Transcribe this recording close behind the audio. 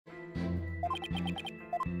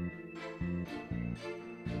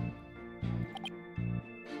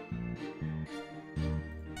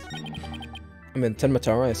I mean,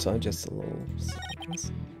 Tenmatara, I saw just a little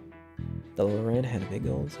seconds. The little red had big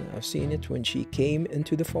goals. I've seen it when she came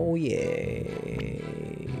into the foyer.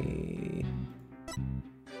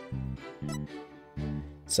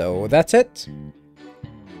 So that's it.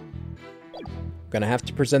 Gonna have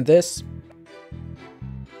to present this.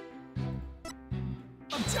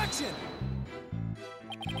 Objection!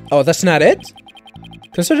 Oh, that's not it?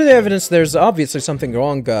 Consider the evidence. There's obviously something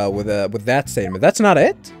wrong with that statement. That's not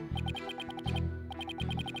it?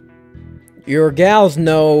 Your gal's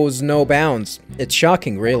knows no bounds. It's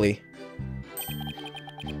shocking, really.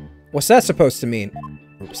 What's that supposed to mean?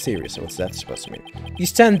 Seriously, what's that supposed to mean? You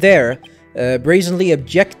stand there, brazenly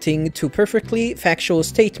objecting to perfectly factual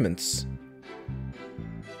statements.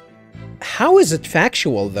 How is it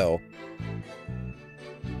factual, though?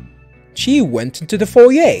 She went into the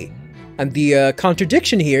foyer. And the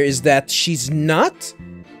contradiction here is that she's not...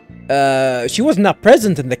 she was not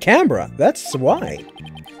present in the camera. That's why.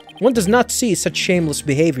 One does not see such shameless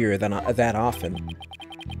behavior that often.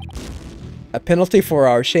 A penalty for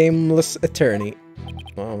our shameless attorney.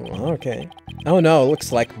 Oh, okay. Oh no,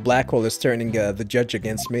 looks like Blackwell is turning the judge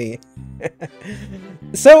against me.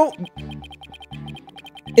 So,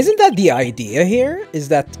 isn't that the idea here? Is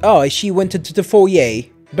that, oh, she went into the foyer,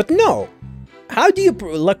 but no. How do you,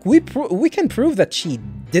 like, we can prove that she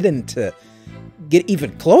didn't get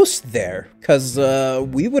even close there, because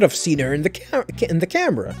we would have seen her in the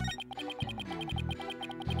camera.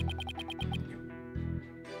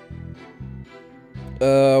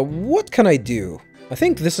 What can I do? I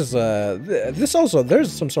think this is this also,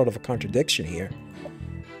 there's some sort of a contradiction here,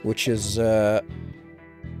 which is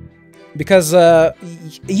because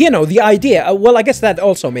you know, the idea, well, I guess that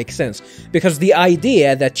also makes sense, because the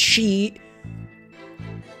idea that she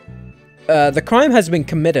the crime has been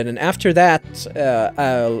committed, and after that,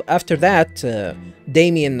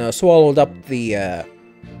 Damien swallowed up the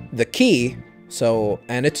key. So,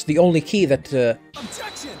 and it's the only key that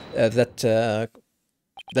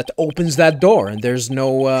that opens that door, and there's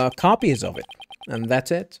no copies of it, and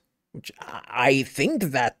that's it. Which I think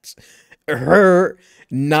that her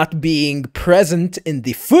not being present in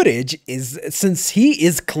the footage is, since he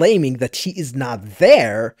is claiming that she is not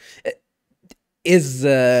there, is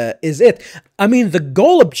it. I mean, the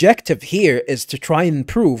goal objective here is to try and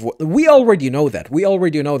prove, we already know that. We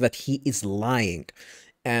already know that he is lying.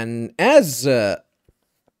 And as the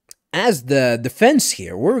defense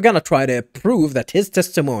here, we're gonna try to prove that his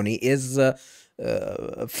testimony is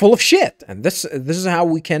full of shit, and this is how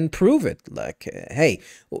we can prove it. Like, hey,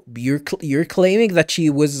 you're claiming that she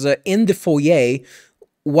was in the foyer.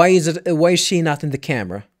 Why is she not in the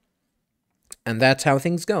camera? And that's how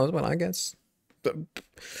things go. Well, I guess.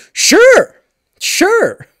 Sure.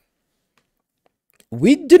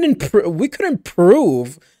 We couldn't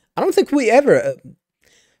prove. I don't think we ever.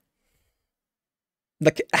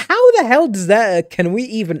 Like, how the hell does that, can we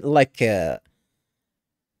even, like,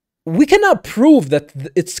 we cannot prove that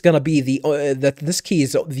it's gonna be that this key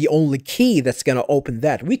is the only key that's gonna open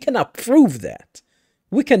that. We cannot prove that.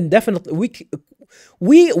 We can definitely,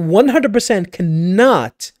 we 100%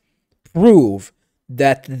 cannot prove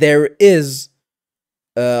that there is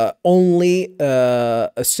only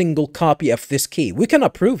a single copy of this key. We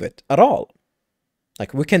cannot prove it at all.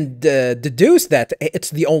 Like, we can deduce that it's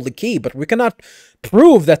the only key, but we cannot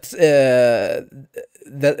prove that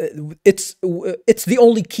that it's the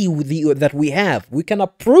only key that we have. We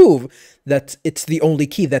cannot prove that it's the only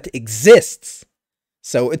key that exists.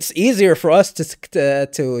 So it's easier for us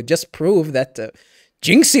to just prove that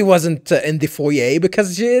Jinxie wasn't in the foyer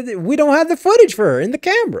because we don't have the footage for her in the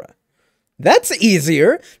camera. That's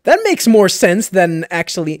easier. That makes more sense than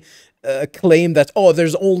actually claim that, oh,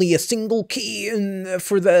 there's only a single key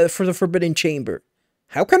for the Forbidden Chamber.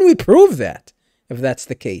 How can we prove that if that's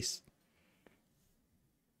the case?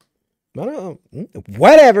 I don't know.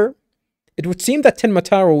 Whatever. It would seem that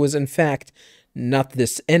Tenmataro was in fact not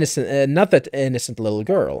this innocent, not that innocent little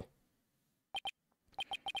girl.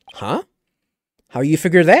 Huh? How you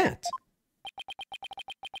figure that?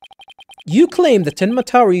 You claim the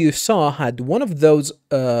Tenmataro you saw had one of those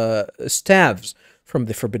staves from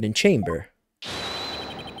the Forbidden Chamber.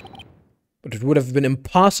 But it would have been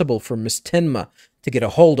impossible for Miss Tenma to get a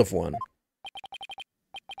hold of one.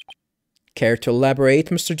 Care to elaborate,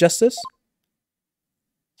 Mr. Justice?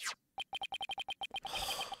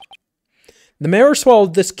 The mayor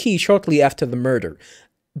swallowed this key shortly after the murder.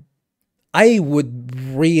 I wouldn't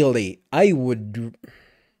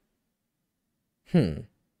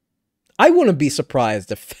be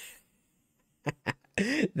surprised if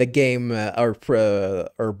The game,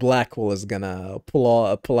 or Blackwell is gonna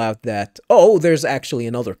pull out that, oh, there's actually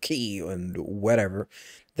another key and whatever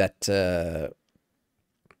that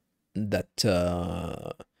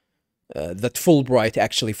Fulbright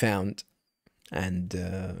actually found,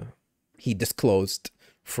 and he disclosed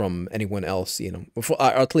from anyone else, you know, or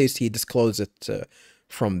at least he disclosed it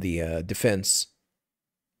from the defense.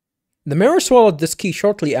 The mayor swallowed this key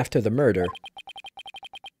shortly after the murder.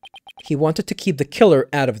 He wanted to keep the killer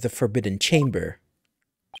out of the forbidden chamber.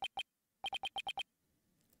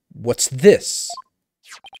 What's this?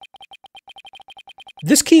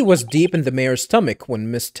 This key was deep in the mayor's stomach when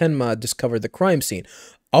Miss Tenma discovered the crime scene.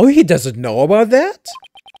 Oh, he doesn't know about that?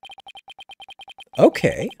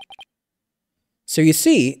 Okay. So you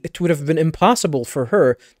see, it would have been impossible for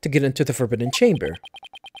her to get into the forbidden chamber.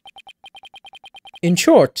 In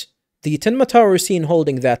short, the Tenma Tower seen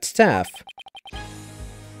holding that staff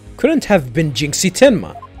couldn't have been Jinxie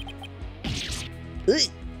Tenma.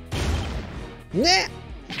 Nah.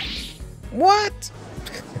 What?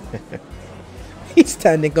 He's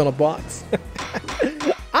standing on a box.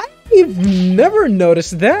 I've never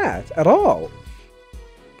noticed that at all.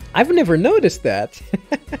 I've never noticed that.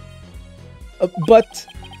 But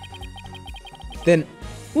then,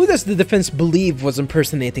 who does the defense believe was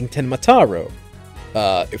impersonating Tenma Taro?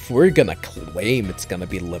 If we're gonna claim it's gonna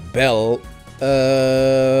be LaBelle,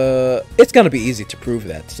 it's gonna be easy to prove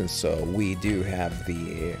that, since we do have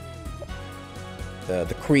the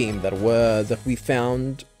cream that we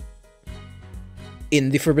found in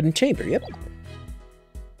the Forbidden Chamber. Yep.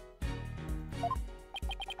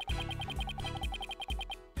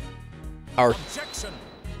 Objection.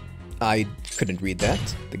 I couldn't read that.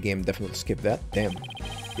 The game definitely skipped that. Damn.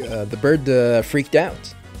 The bird freaked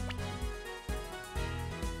out.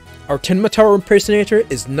 Our Tenma Tower impersonator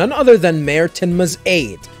is none other than Mayor Tenma's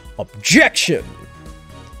aide. Objection!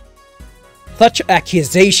 Such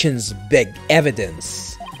accusations beg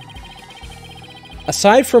evidence.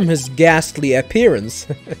 Aside from his ghastly appearance,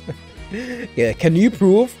 yeah, can you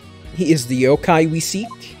prove he is the yokai we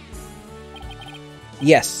seek?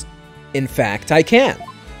 Yes, in fact, I can.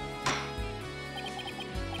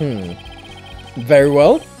 Very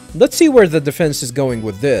well. Let's see where the defense is going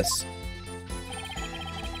with this.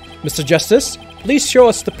 Mr. Justice, please show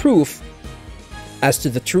us the proof as to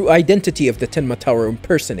the true identity of the Tenma Tower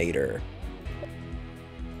impersonator.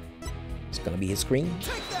 It's gonna be his screen.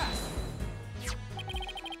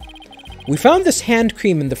 We found this hand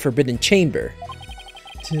cream in the Forbidden Chamber.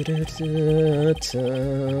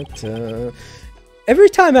 Every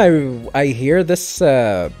time I hear this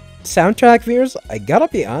soundtrack, viewers, I gotta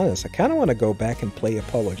be honest, I kind of want to go back and play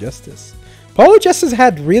Apollo Justice. Apollo Justice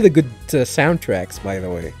had really good soundtracks, by the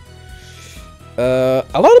way. A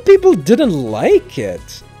lot of people didn't like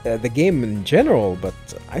it, the game in general, but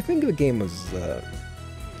I think the game was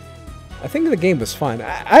fine.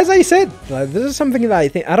 As I said, this is something that I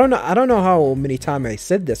think, I don't know how many times I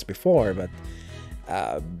said this before, but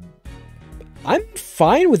I'm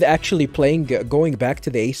fine with actually going back to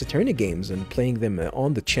the Ace Attorney games and playing them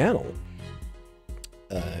on the channel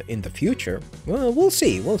in the future. Well, we'll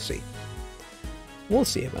see about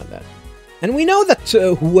that. And we know that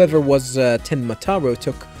whoever was Tenma Taro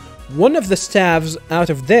took one of the staves out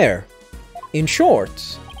of there. In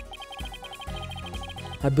short,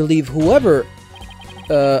 I believe whoever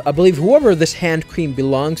this hand cream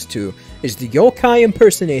belongs to is the yokai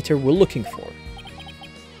impersonator we're looking for.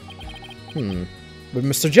 But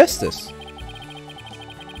Mr. Justice,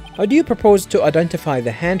 how do you propose to identify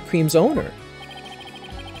the hand cream's owner?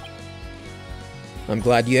 I'm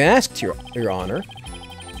glad you asked, Your Honor.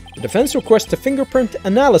 The defense requests a fingerprint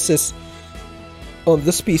analysis on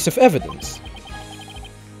this piece of evidence.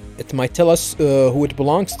 It might tell us who it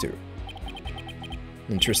belongs to.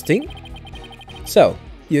 Interesting. So,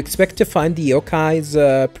 you expect to find the yokai's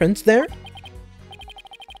prints there?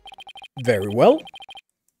 Very well.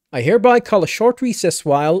 I hereby call a short recess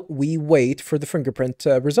while we wait for the fingerprint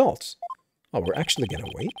results. Oh, we're actually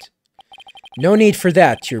gonna wait? No need for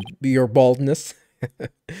that, your baldness.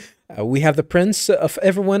 We have the prints of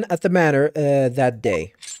everyone at the manor that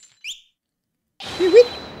day.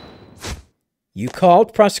 You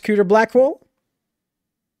called Prosecutor Blackwell?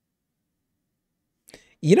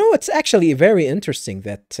 You know, it's actually very interesting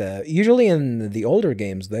that usually in the older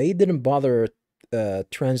games, they didn't bother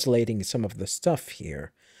translating some of the stuff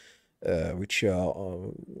here, which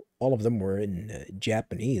all of them were in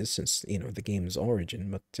Japanese since, you know, the game's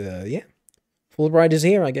origin. But yeah, Fulbright is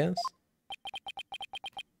here, I guess.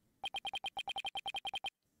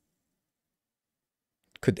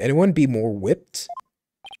 Could anyone be more whipped?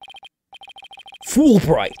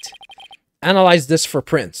 Fulbright! Analyze this for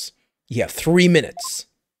prints. You have 3 minutes.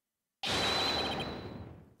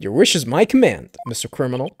 Your wish is my command, Mr.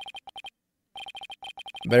 Criminal.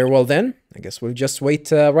 Very well then. I guess we'll just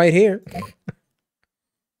wait right here.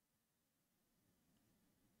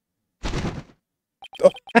 Oh,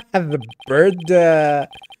 the bird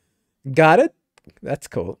got it. That's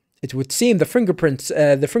cool. It would seem the fingerprint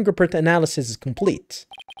analysis is complete.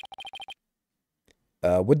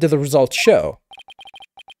 What did the results show?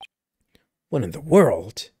 What in the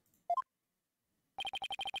world?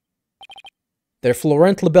 They're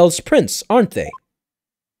Florent Labelle's prints, aren't they?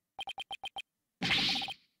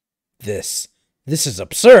 This is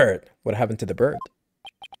absurd. What happened to the bird?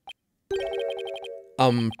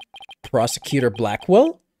 Prosecutor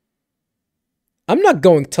Blackwell? I'm not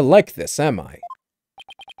going to like this, am I?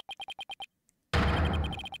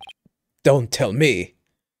 Don't tell me.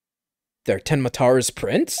 They're Tenmatara's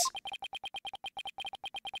prints?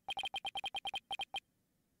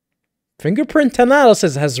 Fingerprint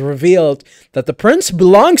analysis has revealed that the prince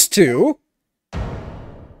belongs to...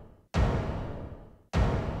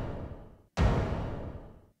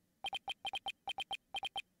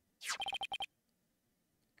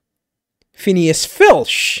 Phineas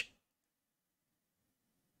Filch.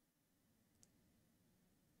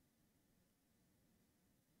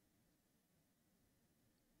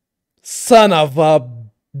 Son of a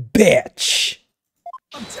bitch.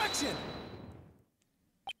 Objection!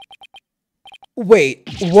 Wait,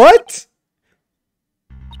 what?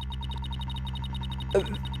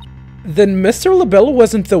 Then Mr. Labelle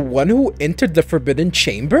wasn't the one who entered the Forbidden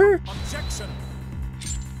Chamber? Objection!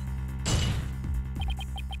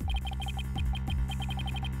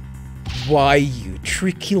 Why, you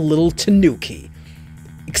tricky little tanuki.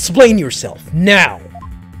 Explain yourself, now!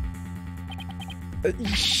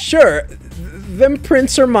 Sure, them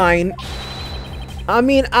prints are mine. I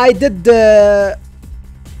mean, I did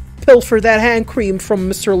pilfer that hand cream from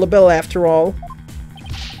Mr. Labelle after all.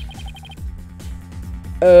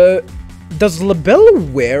 Does Labelle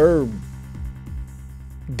wear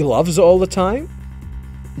gloves all the time?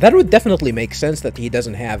 That would definitely make sense that he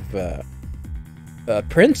doesn't have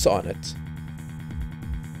prints on it.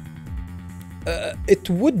 It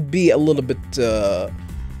would be a little bit,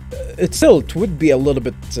 it would be a little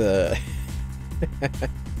bit,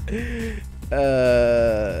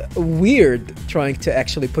 weird trying to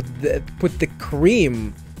actually put the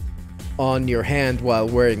cream on your hand while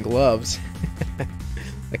wearing gloves.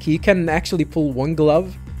 Like, you can actually pull one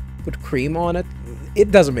glove, put cream on it.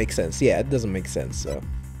 It doesn't make sense. Yeah, it doesn't make sense.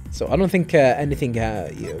 So I don't think anything,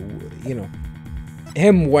 you know,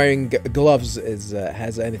 him wearing gloves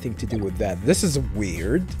has anything to do with that. This is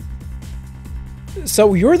weird.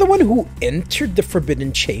 So you're the one who entered the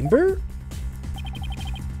Forbidden Chamber?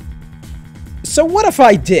 So what if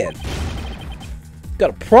I did?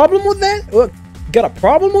 Got a problem with that? Got a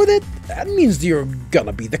problem with it? That means you're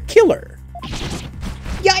gonna be the killer.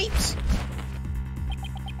 Yikes!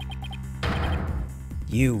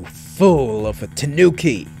 You fool of a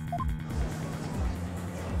tanuki.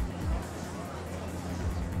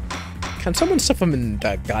 Can someone stuff him in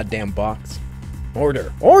that goddamn box?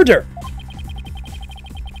 Order! Order!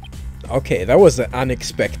 Okay, that was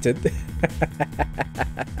unexpected.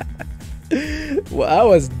 Well, that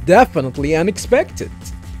was definitely unexpected.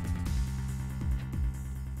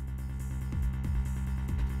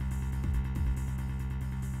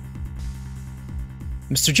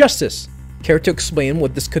 Mr. Justice, care to explain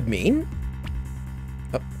what this could mean?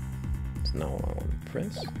 Oh, no, I want to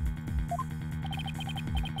press.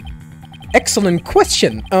 Excellent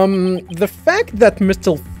question. The fact that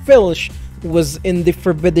Mr. Filch was in the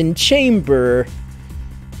Forbidden Chamber,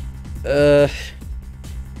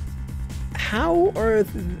 how or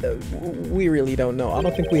we really don't know. I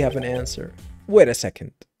don't think we have an answer. Wait a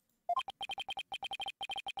second.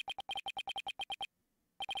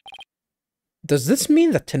 Does this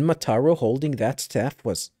mean that Tenmataro holding that staff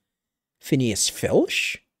was Phineas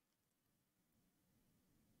Filch?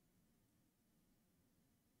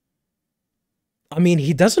 I mean,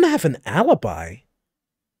 he doesn't have an alibi.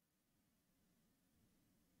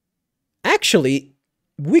 Actually,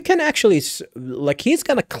 we can actually, like, he's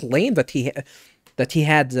gonna claim that he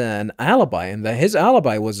had an alibi, and that his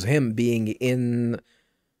alibi was him being in,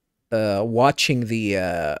 watching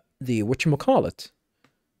the whatchamacallit?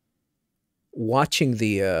 Watching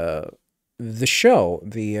the show,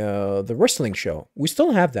 the wrestling show. We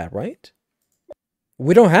still have that, right?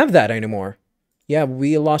 We don't have that anymore. Yeah,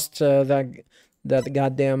 we lost that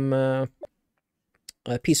goddamn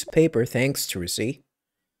piece of paper, thanks, Trucy.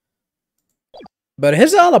 But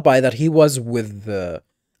his alibi that he was with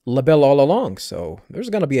label all along, so there's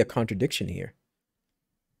gonna be a contradiction here.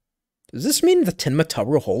 Does this mean the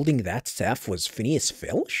Tenmataro holding that staff was Phineas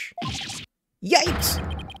Filch? Yikes!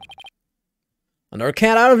 Another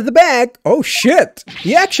cat out of the bag! Oh shit!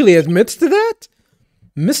 He actually admits to that?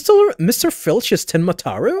 Mr. Filch is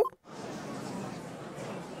Tenmataro?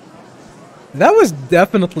 That was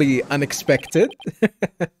definitely unexpected.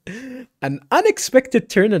 An unexpected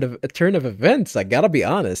turn of events, I gotta be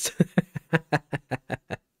honest.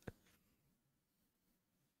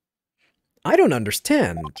 I don't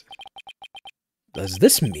understand. Does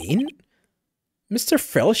this mean Mr.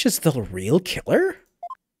 Filch is the real killer?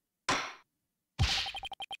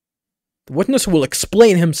 The witness will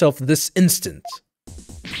explain himself this instant.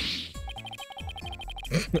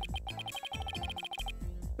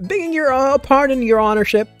 Begging your pardon, your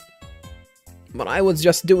honorship, but I was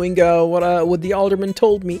just doing what the alderman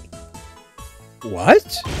told me.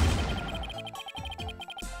 What?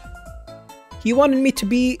 He wanted me to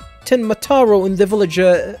be Tenmataro in the village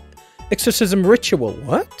exorcism ritual.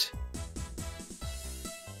 What?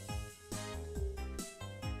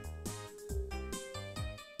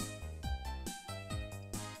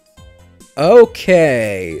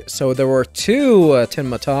 Okay, so there were two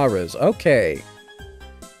Tenmataras. Okay.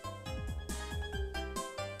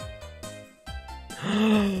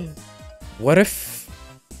 What if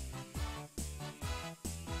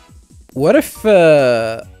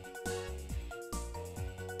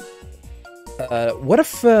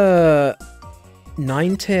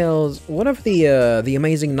Ninetales, what if the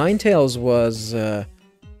amazing Ninetales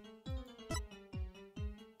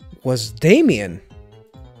was Damien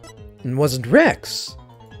and wasn't Rex?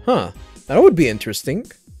 Huh, that would be interesting.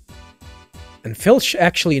 And Filch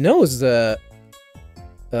actually knows the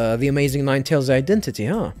amazing Ninetales' identity,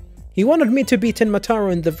 huh? He wanted me to be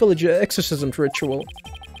Tenmataro in the village exorcism ritual.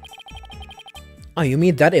 Oh, you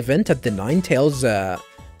mean that event at the Ninetales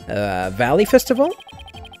Valley Festival?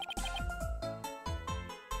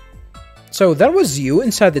 So that was you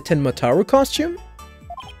inside the Tenmataro costume?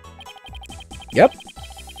 Yep.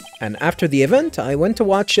 And after the event, I went to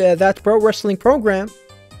watch that pro wrestling program.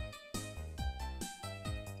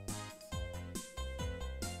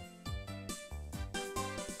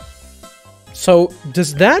 So,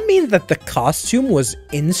 does that mean that the costume was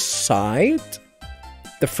inside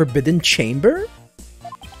the Forbidden Chamber?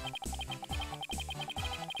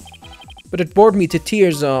 But it bored me to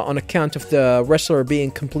tears on account of the wrestler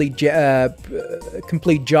being complete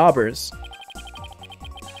jobbers.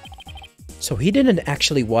 So he didn't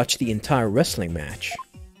actually watch the entire wrestling match.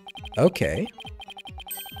 Okay.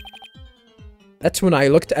 That's when I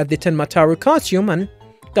looked at the Tenmataro costume and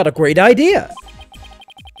got a great idea.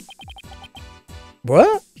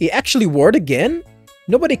 What? He actually wore it again?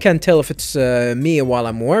 Nobody can tell if it's me while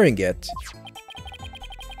I'm wearing it.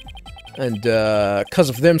 And because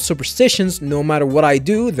of them superstitions, no matter what I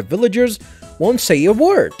do, the villagers won't say a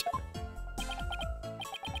word.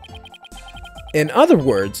 In other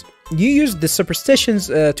words, you use the superstitions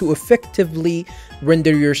to effectively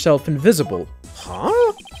render yourself invisible.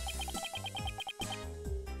 Huh?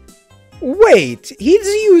 Wait, he's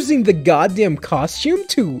using the goddamn costume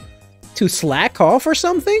to slack off or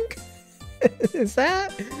something? Is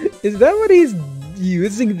that what he's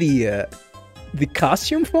using the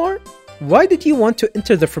costume for? Why did you want to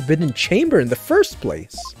enter the Forbidden Chamber in the first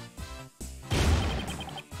place?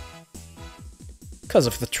 Because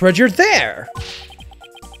of the treasure there.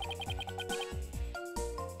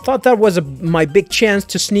 Thought that was my big chance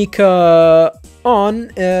to sneak on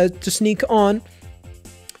in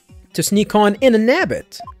and nab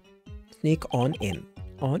it. Sneak on in.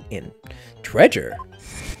 Treasure.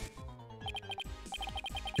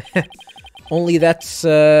 Only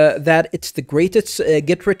that it's the greatest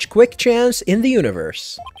get-rich-quick chance in the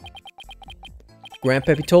universe.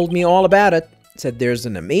 Grandpappy told me all about it. Said there's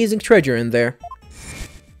an amazing treasure in there.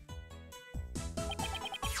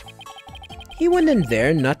 He went in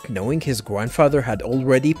there not knowing his grandfather had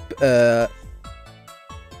already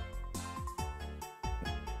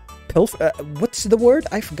what's the word?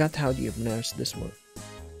 I forgot how do you pronounce this word.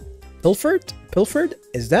 Pilfered? Pilfered?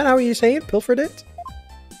 Is that how you say it? Pilfered it?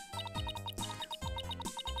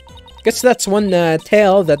 Guess that's one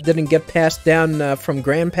tale that didn't get passed down from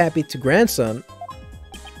grandpappy to grandson.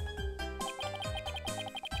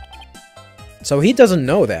 So he doesn't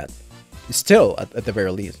know that. Still, at the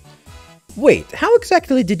very least. Wait, how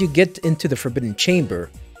exactly did you get into the Forbidden Chamber?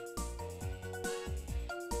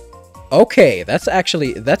 Okay, that's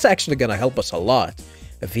actually gonna help us a lot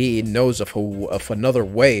if he knows of another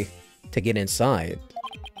way to get inside.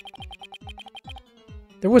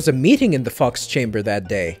 There was a meeting in the Fox Chamber that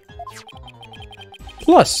day.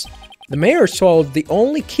 Plus, the mayor solved the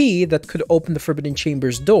only key that could open the Forbidden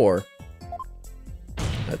Chamber's door.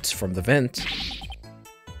 That's from the vent.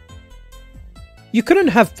 You couldn't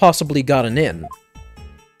have possibly gotten in.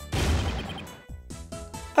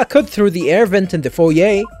 I could through the air vent in the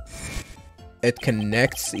foyer. It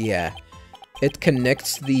connects, yeah. It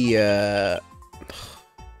connects the,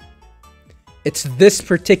 It's this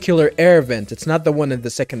particular air vent. It's not the one in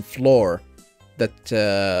the second floor that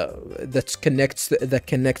connects the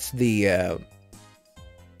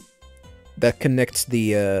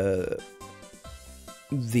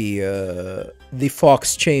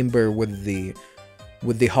Fox chamber with the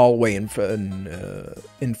hallway in front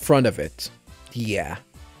of it. Yeah,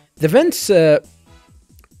 the vents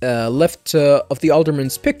left of the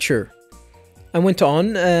alderman's picture. I went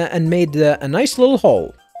on and made a nice little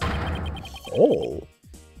hole. Hole?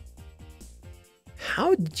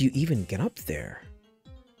 How did you even get up there?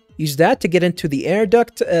 Use that to get into the air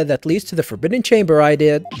duct that leads to the Forbidden Chamber, I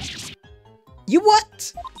did. You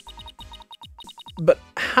what? But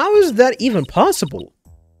how is that even possible?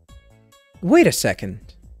 Wait a second.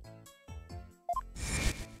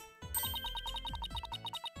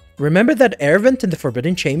 Remember that air vent in the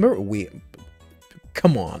Forbidden Chamber?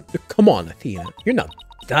 Come on, Athena. You're not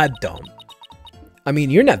that dumb. I mean,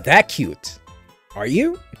 you're not that cute. Are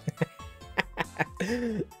you?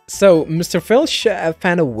 So, Mr. Filch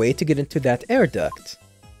found a way to get into that air duct.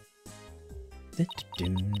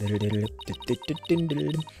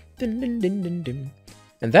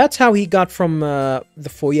 And that's how he got from the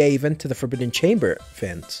foyer vent to the Forbidden Chamber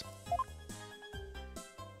vent.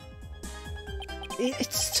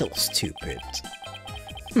 It's still stupid.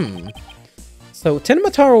 So,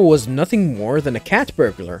 Tenmataro was nothing more than a cat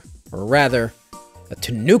burglar. Or rather, a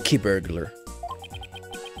tanuki burglar.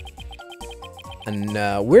 And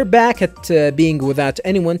we're back at being without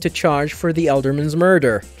anyone to charge for the Alderman's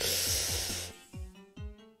murder.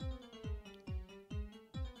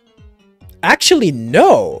 Actually,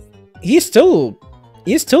 no. He's still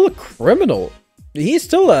a criminal. He's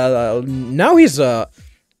still now he's the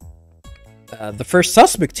first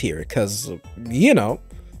suspect here, because you know,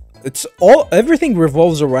 everything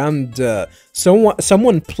revolves around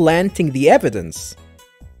someone planting the evidence.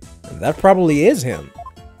 And that probably is him.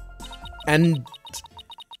 And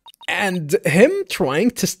him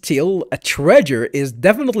trying to steal a treasure is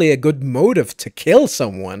definitely a good motive to kill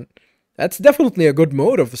someone. That's definitely a good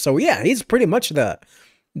motive. So yeah, he's pretty much the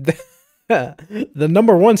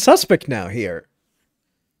number one suspect now here.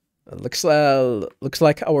 Looks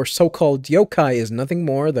like our so-called yokai is nothing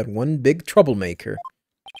more than one big troublemaker.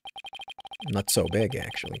 Not so big,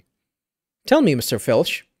 actually. Tell me, Mr.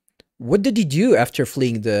 Filch, what did he do after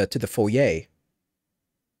fleeing to the foyer?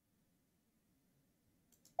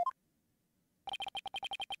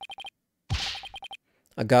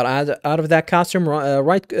 I got out of that costume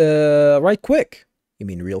right quick. You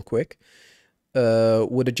mean real quick?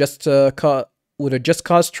 Would have just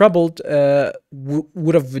caused trouble.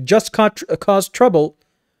 Would have just caused trouble.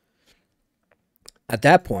 At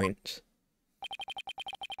that point.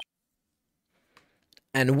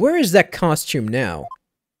 And where is that costume now?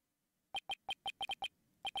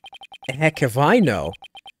 Heck if I know.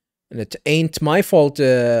 And it ain't my fault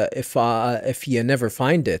if you never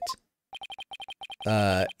find it.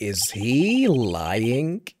 Is he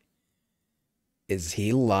lying? Is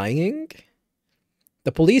he lying?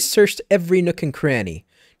 The police searched every nook and cranny.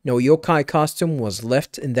 No yokai costume was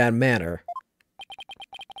left in that manner.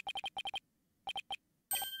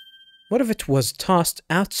 What if it was tossed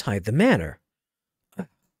outside the manor?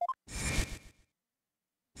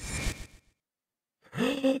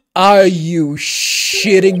 Are you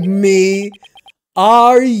shitting me?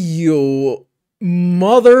 Are you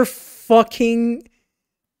motherfucking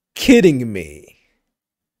kidding me?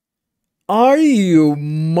 Are you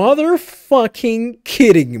motherfucking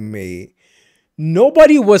kidding me?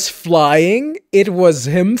 Nobody was flying. It was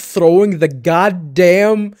him throwing the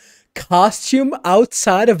goddamn costume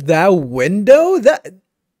outside of that window? That...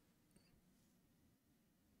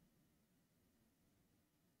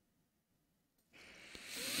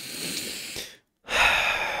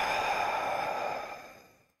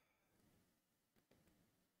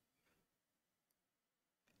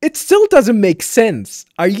 It still doesn't make sense.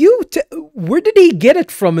 Are you... where did he get it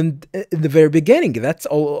from in the very beginning? That's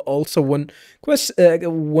also one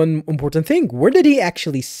one important thing. Where did he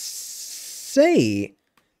actually say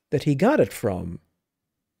that he got it from?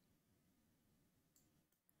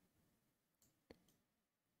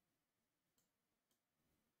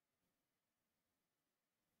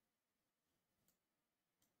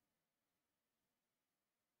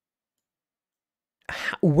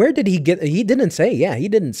 Where did he get... He didn't say, yeah, he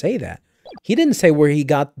didn't say that. He didn't say where he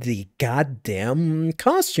got the goddamn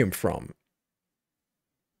costume from.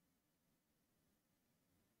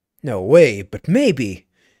 No way, but maybe,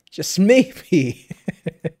 just maybe.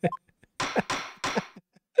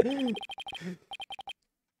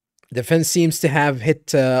 Defense seems to have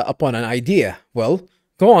hit upon an idea. Well,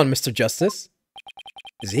 go on, Mr. Justice.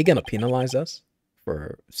 Is he gonna penalize us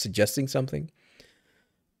for suggesting something?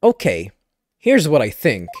 Okay, here's what I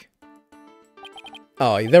think.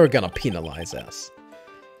 Oh, they were gonna penalize us.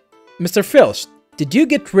 Mr. Filch, did you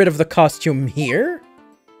get rid of the costume here?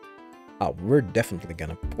 Oh, we're definitely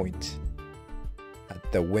gonna point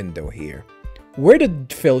at the window here. Where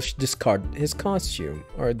did Filch discard his costume?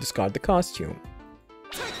 Or discard the costume?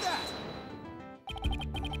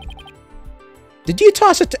 Did you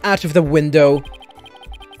toss it out of the window?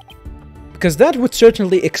 Because that would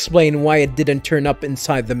certainly explain why it didn't turn up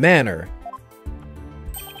inside the manor.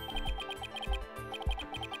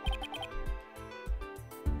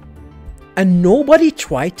 And nobody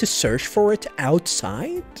tried to search for it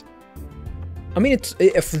outside? I mean,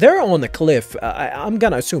 if they're on a cliff, I'm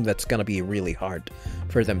gonna assume that's gonna be really hard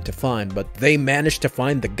for them to find, but they managed to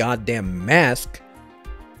find the goddamn mask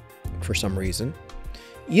for some reason.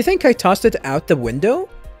 You think I tossed it out the window?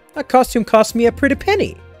 That costume cost me a pretty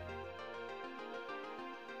penny.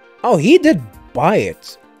 Oh, he did buy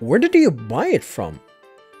it. Where did you buy it from?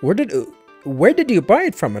 Where did you buy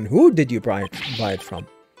it from, and who did you buy it from?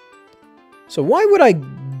 So why would I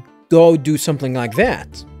go do something like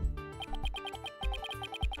that?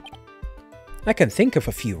 I can think of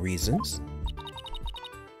a few reasons.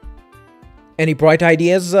 Any bright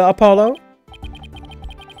ideas, Apollo?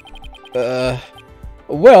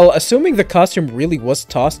 Well, assuming the costume really was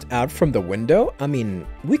tossed out from the window, I mean,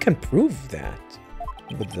 we can prove that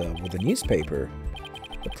with the newspaper,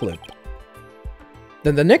 the clip.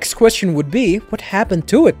 Then the next question would be, what happened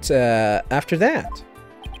to it after that?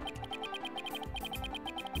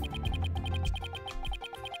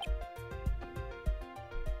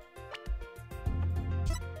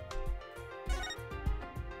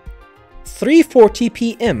 "3:40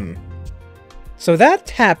 p.m. So that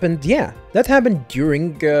happened, yeah, that happened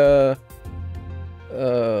during the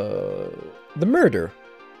murder.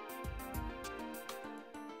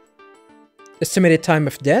 Estimated time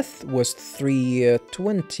of death was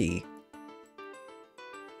 3:20.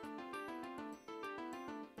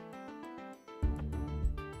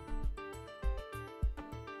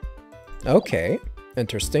 Okay,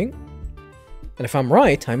 interesting. And if I'm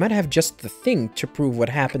right, I might have just the thing to prove what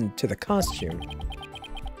happened to the costume.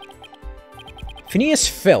 Phineas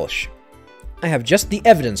Filch, I have just the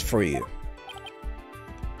evidence for you.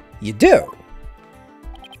 You do?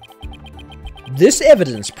 This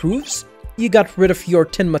evidence proves you got rid of your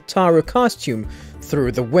Tenmataru costume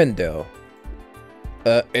through the window.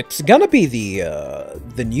 It's gonna be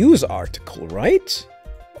the news article, right?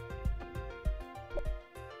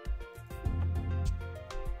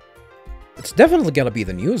 It's definitely gonna be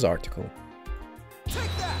the news article.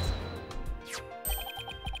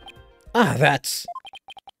 Ah, that's...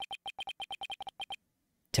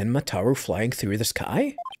 Tenmataru flying through the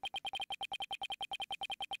sky?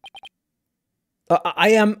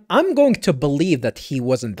 I'm going to believe that he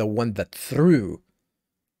wasn't the one that threw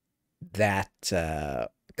that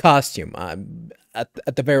costume.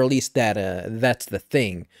 At the very least, that's the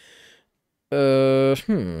thing.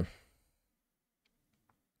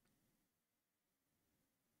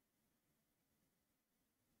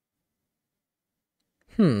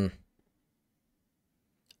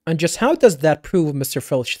 And just how does that prove Mr.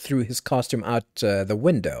 Filch threw his costume out the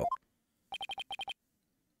window?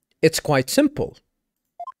 It's quite simple.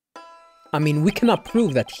 I mean, we cannot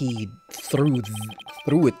prove that he threw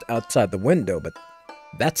it outside the window, but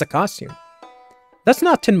that's a costume. That's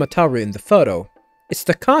not Tenmataru in the photo. It's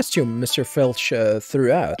the costume Mr. Filch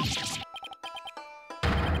threw out.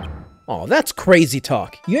 Oh, that's crazy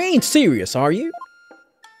talk. You ain't serious, are you?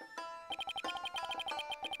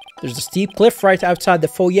 There's a steep cliff right outside the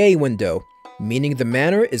foyer window, meaning the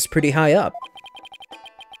manor is pretty high up.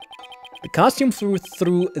 The costume flew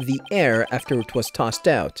through the air after it was tossed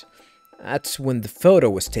out. That's when the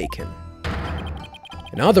photo was taken.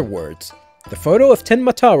 In other words, the photo of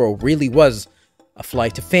Tenmataru really was a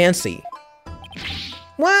flight of fancy.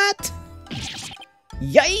 What?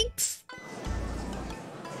 Yikes!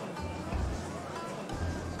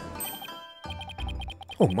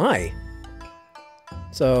 Oh my.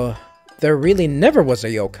 So, there really never was a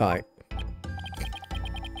yokai.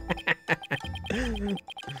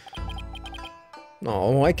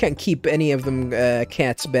 No, I can't keep any of them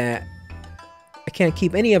cats bagged.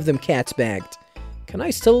 Because Can I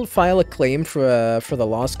still file a claim for the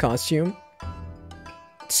lost costume?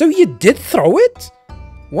 So you did throw it?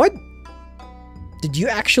 What? Did you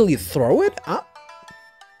actually throw it?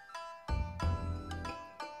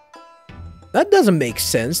 That doesn't make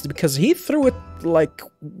sense because he threw it like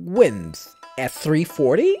when? At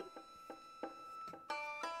 340?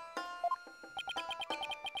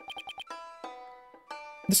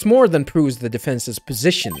 This more than proves the defense's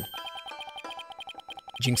position.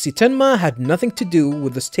 Jinxie Tenma had nothing to do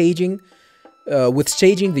with the staging the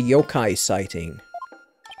yokai sighting.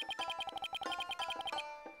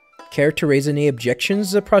 Care to raise any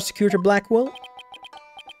objections, Prosecutor Blackwell?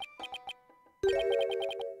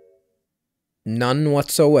 None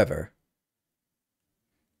whatsoever.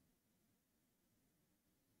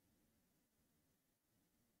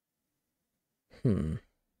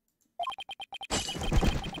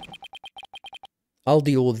 I'll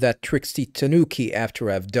deal with that tricksy Tanuki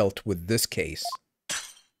after I've dealt with this case.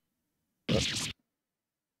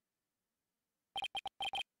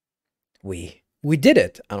 We did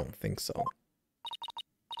it! I don't think so.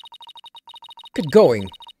 Good going.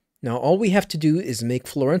 Now all we have to do is make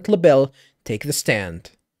Florent Labelle take the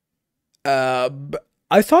stand. I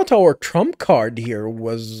thought our trump card here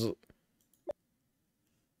was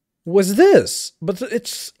this, but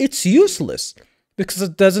it's useless because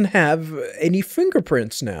it doesn't have any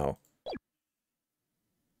fingerprints now.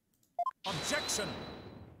 Objection.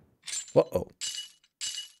 Uh-oh.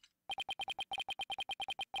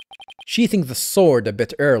 Sheathing the sword a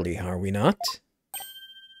bit early, are we not?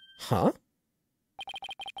 Huh?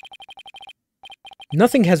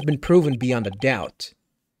 Nothing has been proven beyond a doubt.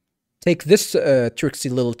 Take this tricksy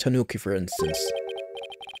little tanuki, for instance.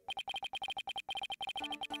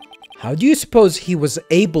 How do you suppose he was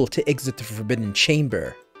able to exit the Forbidden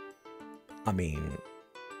Chamber? I mean,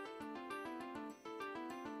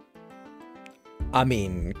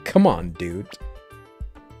 come on, dude.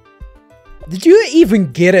 Did you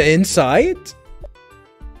even get inside?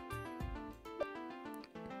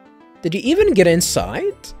 Did you even get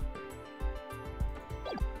inside?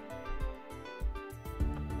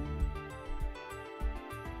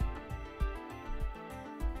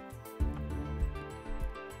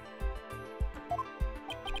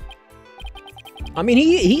 I mean,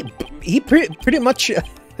 he pretty much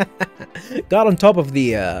got on top of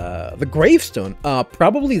the gravestone.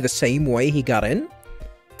 Probably the same way he got in.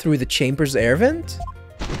 Through the chamber's air vent?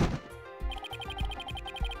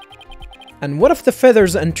 And what if the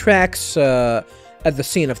feathers and tracks at the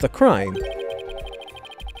scene of the crime?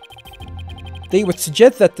 They would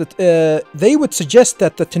suggest that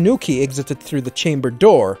the tanuki exited through the chamber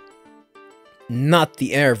door, not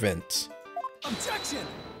the air vent. Objection.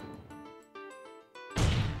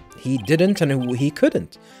 He didn't and he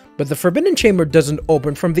couldn't. But the Forbidden Chamber doesn't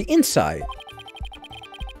open from the inside.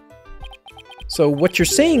 So what you're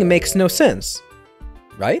saying makes no sense,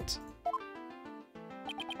 right?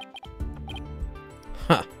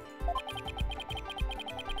 Huh.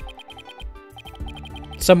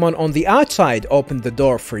 Someone on the outside opened the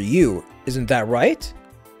door for you, isn't that right?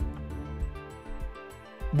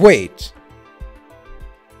 Wait.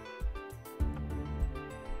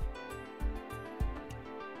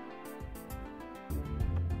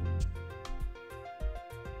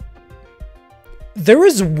 There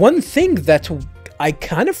is one thing that I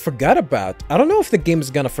kind of forgot about. I don't know if the game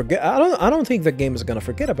is gonna forget. I don't think the game is gonna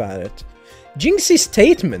forget about it. Jinxie's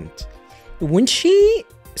statement when she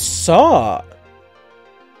saw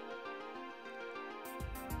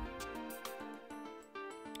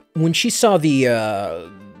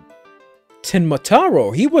the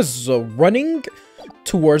Tenmataro, he was running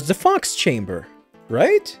towards the Fox Chamber,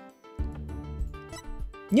 right?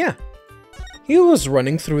 Yeah, he was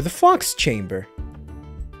running through the Fox Chamber.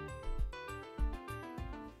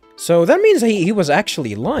 So that means he was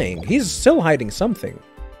actually lying. He's still hiding something.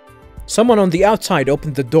 Someone on the outside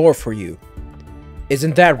opened the door for you.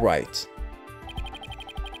 Isn't that right?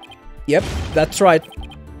 Yep, that's right,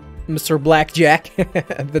 Mr. Blackjack.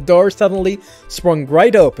 The door suddenly sprung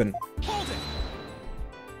right open. Hold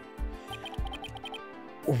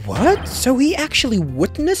it. What? So he actually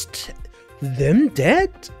witnessed them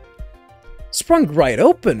dead? Sprung right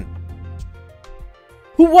open.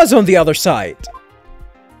 Who was on the other side?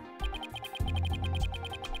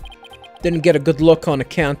 Didn't get a good look on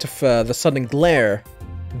account of the sudden glare.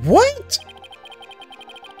 What?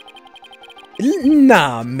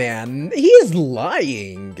 Nah, man, he is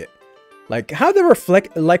lying. Like how the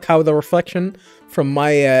reflection from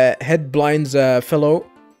my head blinds fellow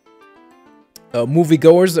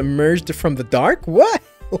moviegoers emerged from the dark. What?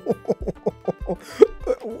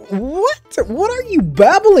 What? What are you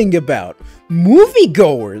babbling about?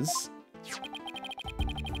 Moviegoers!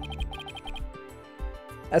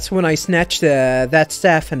 That's when I snatched that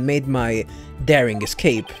staff and made my daring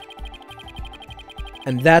escape.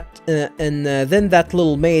 And then that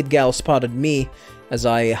little maid gal spotted me as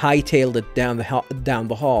I hightailed it down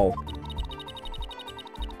the hall.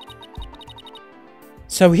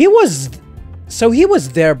 So he was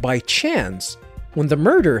there by chance when the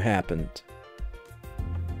murder happened.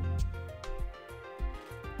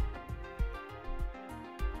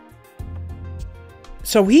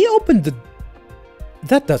 So he opened the...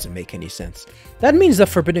 That doesn't make any sense. That means the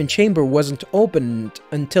Forbidden Chamber wasn't opened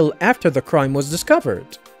until after the crime was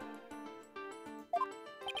discovered.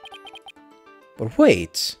 But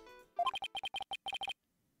wait.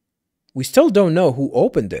 We still don't know who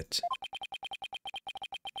opened it.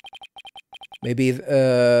 Maybe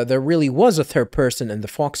there really was a third person in the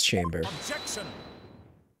Fox Chamber. Objection.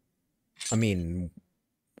 I mean,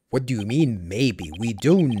 what do you mean maybe? We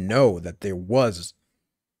do know that there was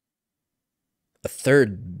a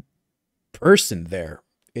third person there.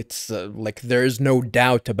 It's like there's no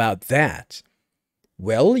doubt about that.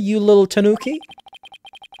 Well, you little tanuki?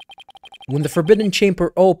 When the Forbidden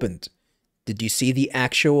Chamber opened, did you see the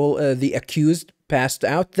accused passed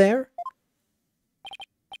out there?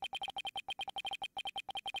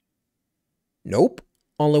 Nope.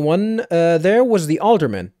 Only one there was the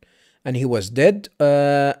alderman, and he was dead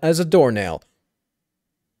as a doornail.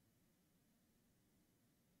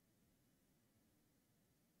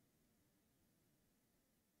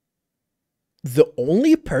 The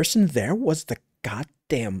only person there was the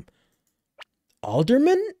goddamn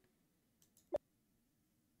alderman?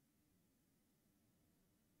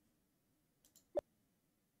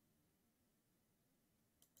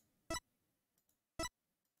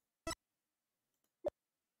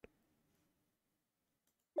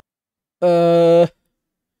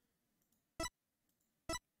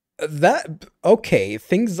 Okay,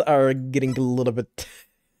 things are getting a little bit...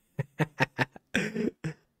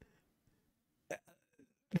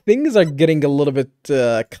 Things are getting a little bit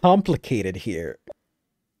complicated here.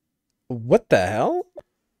 What the hell?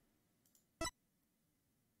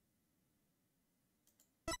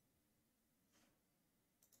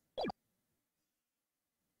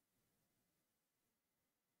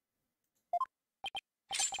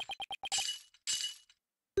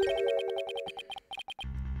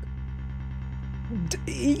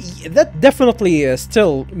 That definitely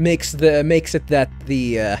still makes it that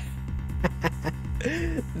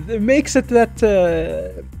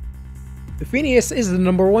Phineas is the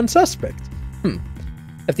 #1 suspect.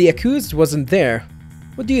 If the accused wasn't there,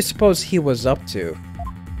 what do you suppose he was up to?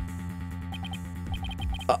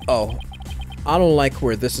 Uh-oh. I don't like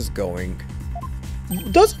where this is going.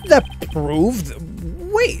 Doesn't that prove...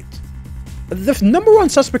 Wait! The #1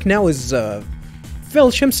 suspect now is,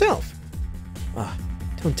 Filch himself.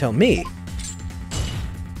 Don't tell me.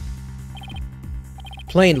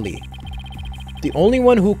 Plainly, the only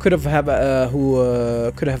one who could have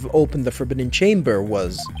opened the Forbidden Chamber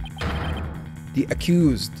was the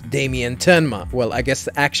accused, Damien Tenma. Well, I guess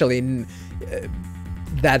actually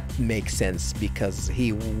that makes sense because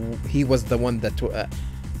he was the one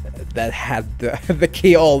that had the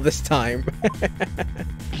key all this time.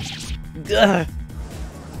 Ugh.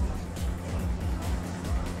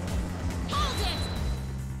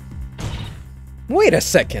 Wait a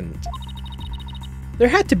second. There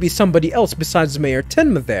had to be somebody else besides Mayor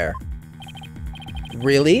Tenma there.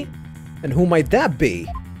 Really? And who might that be?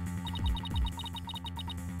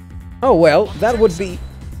 Oh well, that would be...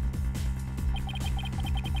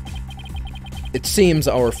 It seems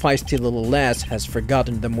our feisty little lass has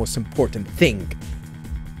forgotten the most important thing.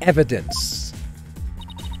 Evidence.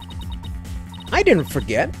 I didn't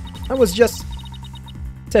forget. I was just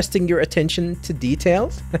testing your attention to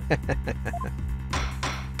details.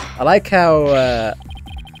 I like how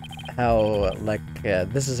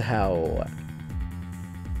this is how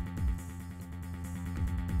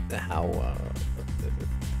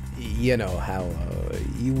you know, how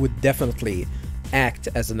you would definitely act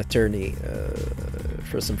as an attorney,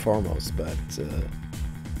 first and foremost, but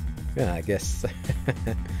yeah, I guess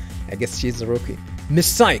I guess she's a rookie. Miss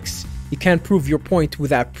Cykes, you can't prove your point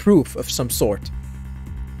without proof of some sort.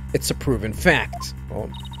 It's a proven fact. Oh,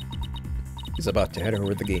 he's about to head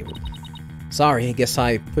over the game. Sorry, I guess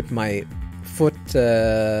I put my foot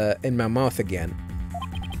in my mouth again.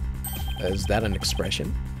 Is that an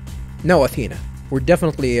expression? No, Athena. We're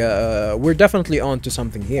definitely on to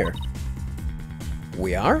something here.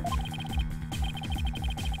 We are?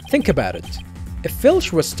 Think about it. If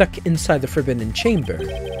Filch was stuck inside the Forbidden Chamber,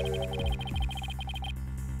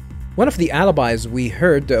 one of the alibis we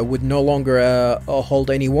heard would no longer hold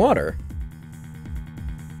any water.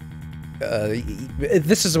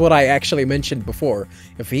 This is what I actually mentioned before.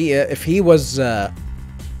 If he was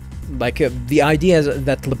like the idea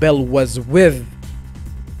that LaBelle was with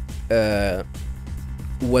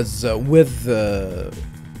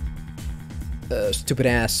stupid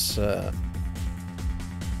ass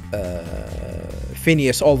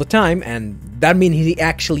Phineas all the time, and that means he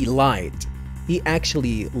actually lied. He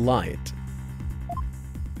actually lied.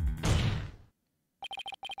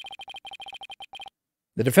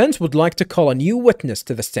 The defense would like to call a new witness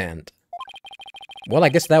to the stand. Well, I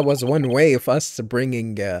guess that was one way of us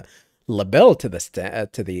bringing LaBelle to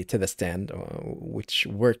the stand, which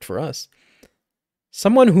worked for us.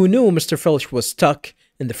 Someone who knew Mr. Filch was stuck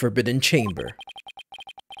in the Forbidden Chamber.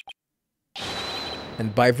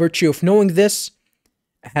 And by virtue of knowing this,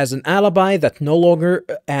 has an alibi that no longer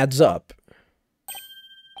adds up.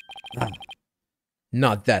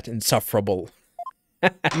 Not that insufferable.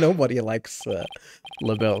 Nobody likes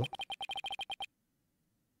LaBelle.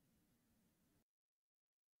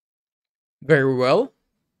 Very well.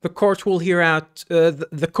 The court will hear out.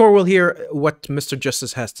 The court will hear what Mr.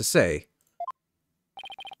 Justice has to say.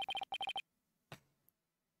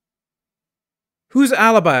 Whose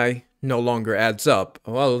alibi no longer adds up?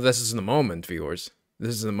 Well, this is the moment, viewers.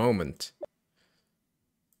 This is the moment.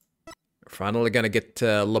 We're finally gonna get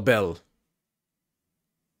LaBelle.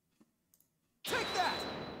 Take that!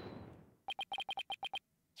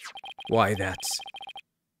 Why,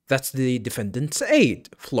 that's the defendant's aide,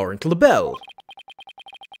 Florent LaBelle.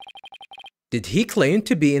 Did he claim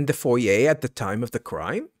to be in the foyer at the time of the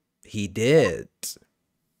crime? He did.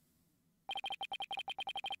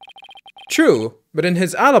 True, but in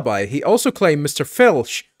his alibi, he also claimed Mr.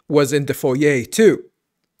 Filch was in the foyer too.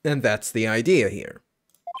 And that's the idea here.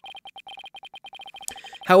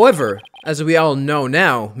 However, as we all know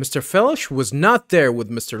now, Mr. Filch was not there with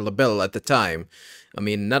Mr. LaBelle at the time. I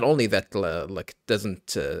mean, not only that, like,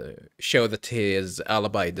 doesn't show that his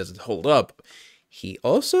alibi doesn't hold up, it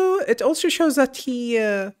also shows that he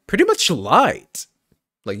pretty much lied.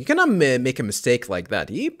 Like, you cannot make a mistake like that.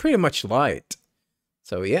 He pretty much lied.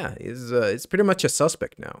 So yeah, he's pretty much a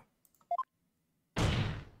suspect now.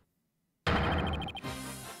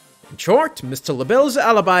 In short, Mr. LaBelle's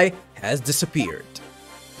alibi has disappeared.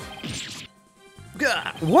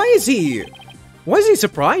 Why is he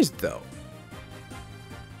surprised though?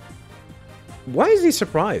 Why is he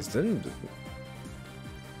surprised?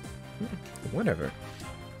 Whatever.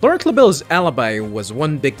 Florent LaBelle's alibi was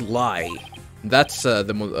one big lie. That's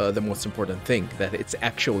the most important thing, that it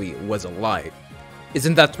actually was a lie.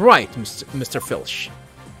 Isn't that right, Mr. Filch?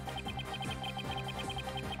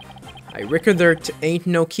 I reckon there ain't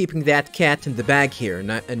no keeping that cat in the bag here,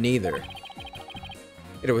 neither.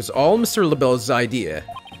 It was all Mr. LaBelle's idea.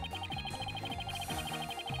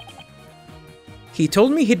 He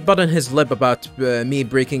told me he'd button his lip about me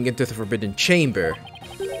breaking into the Forbidden Chamber.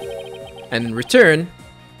 And in return,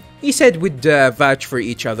 he said we'd vouch for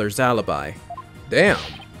each other's alibi. Damn.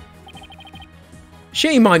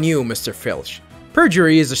 Shame on you, Mr. Filch.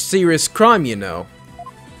 Perjury is a serious crime, you know.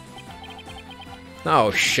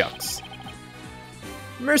 Oh, shucks.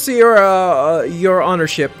 Mercy, your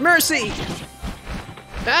honorship. Mercy!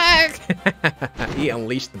 He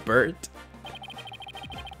unleashed the bird.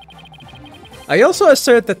 I also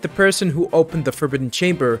assert that the person who opened the Forbidden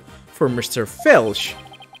Chamber for Mr. Filch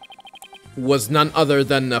was none other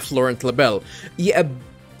than Florent LaBelle. Yeah,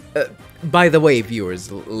 by the way,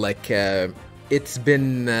 viewers, like, it's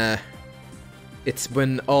been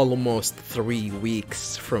almost 3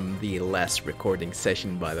 weeks from the last recording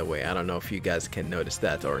session, by the way. I don't know if you guys can notice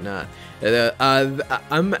that or not.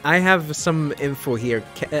 I have some info here.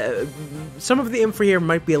 Some of the info here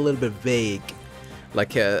might be a little bit vague.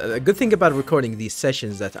 Like, a good thing about recording these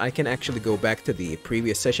sessions that I can actually go back to the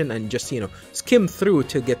previous session and just, you know, skim through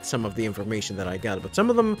to get some of the information that I got. But some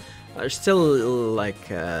of them are still, like,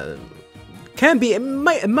 can be, it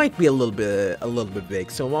might be a little bit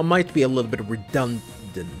vague, so I might be a little bit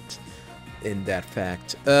redundant in that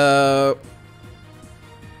fact.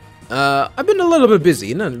 I've been a little bit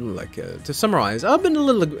busy, to summarize, I've been a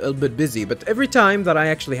little bit busy, but every time that I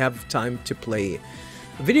actually have time to play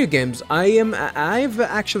video games, I've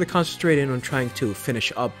actually concentrated on trying to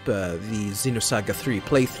finish up the Xenosaga 3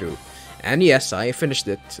 playthrough. And yes, I finished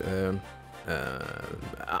it.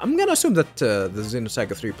 I'm gonna assume that the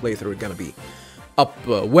Xenosaga 3 playthrough is gonna be up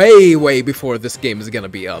way before this game is gonna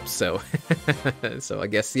be up, so so I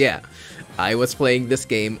guess, yeah, I was playing this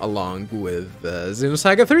game along with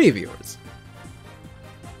Xenosaga 3 viewers.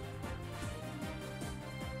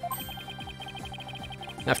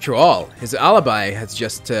 After all, his alibi has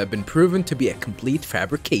just been proven to be a complete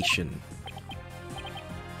fabrication.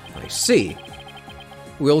 I see.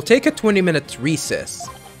 We'll take a 20-minute recess.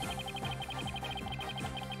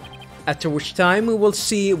 After which time we will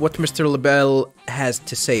see what Mr. LaBelle has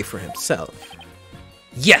to say for himself.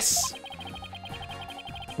 Yes!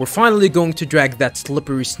 We're finally going to drag that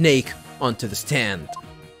slippery snake onto the stand.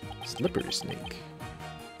 Slippery snake?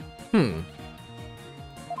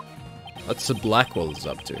 What's the Blackwell's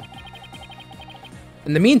up to?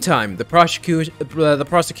 In the meantime, the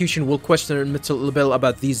prosecution will question Mr. LaBelle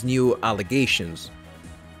about these new allegations.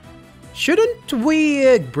 Shouldn't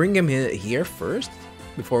we bring him here first,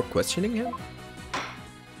 before questioning him?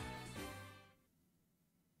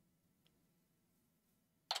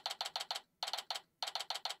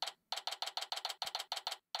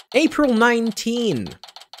 April 19,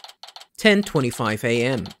 10:25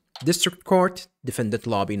 a.m. District Court, Defendant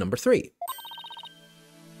Lobby number 3.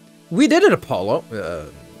 We did it, Apollo.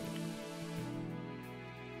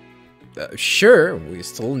 Sure, we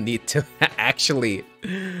still need to actually,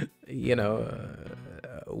 you know,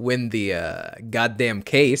 win the goddamn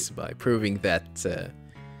case by proving that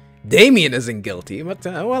Damien isn't guilty. But,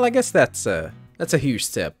 well, I guess that's a huge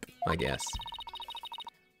step, I guess.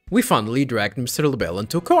 We finally dragged Mr. LaBelle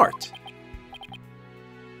into court.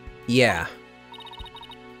 Yeah.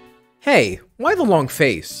 Hey, why the long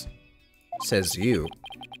face? Says you.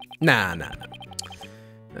 Nah.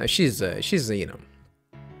 She's you know,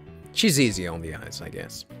 she's easy on the eyes, I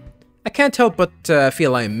guess. I can't help but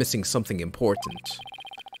feel I'm missing something important.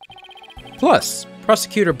 Plus,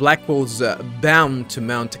 Prosecutor Blackwell's bound to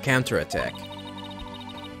mount a counterattack.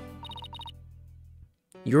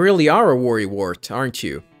 You really are a worrywart, aren't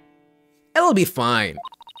you? It'll be fine.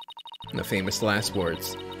 The famous last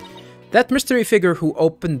words. That mystery figure who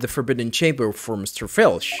opened the Forbidden Chamber for Mr.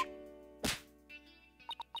 Filch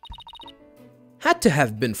had to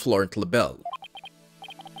have been Florent LaBelle.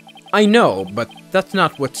 I know, but that's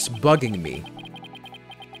not what's bugging me.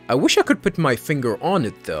 I wish I could put my finger on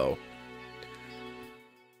it, though.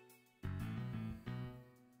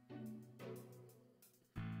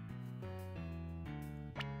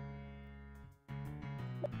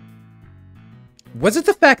 Was it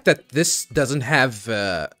the fact that this doesn't have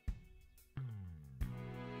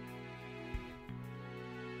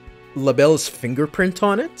LaBelle's fingerprint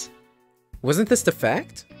on it? Wasn't this the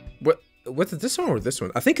fact? Was it this one or this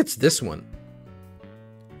one? I think it's this one.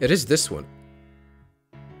 It is this one.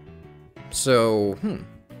 So,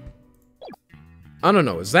 I don't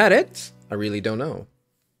know. Is that it? I really don't know.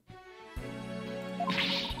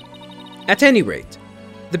 At any rate,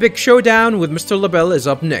 the big showdown with Mr. LaBelle is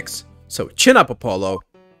up next. So, chin up, Apollo.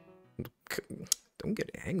 Don't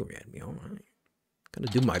get angry at me, alright? Gonna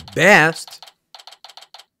do my best.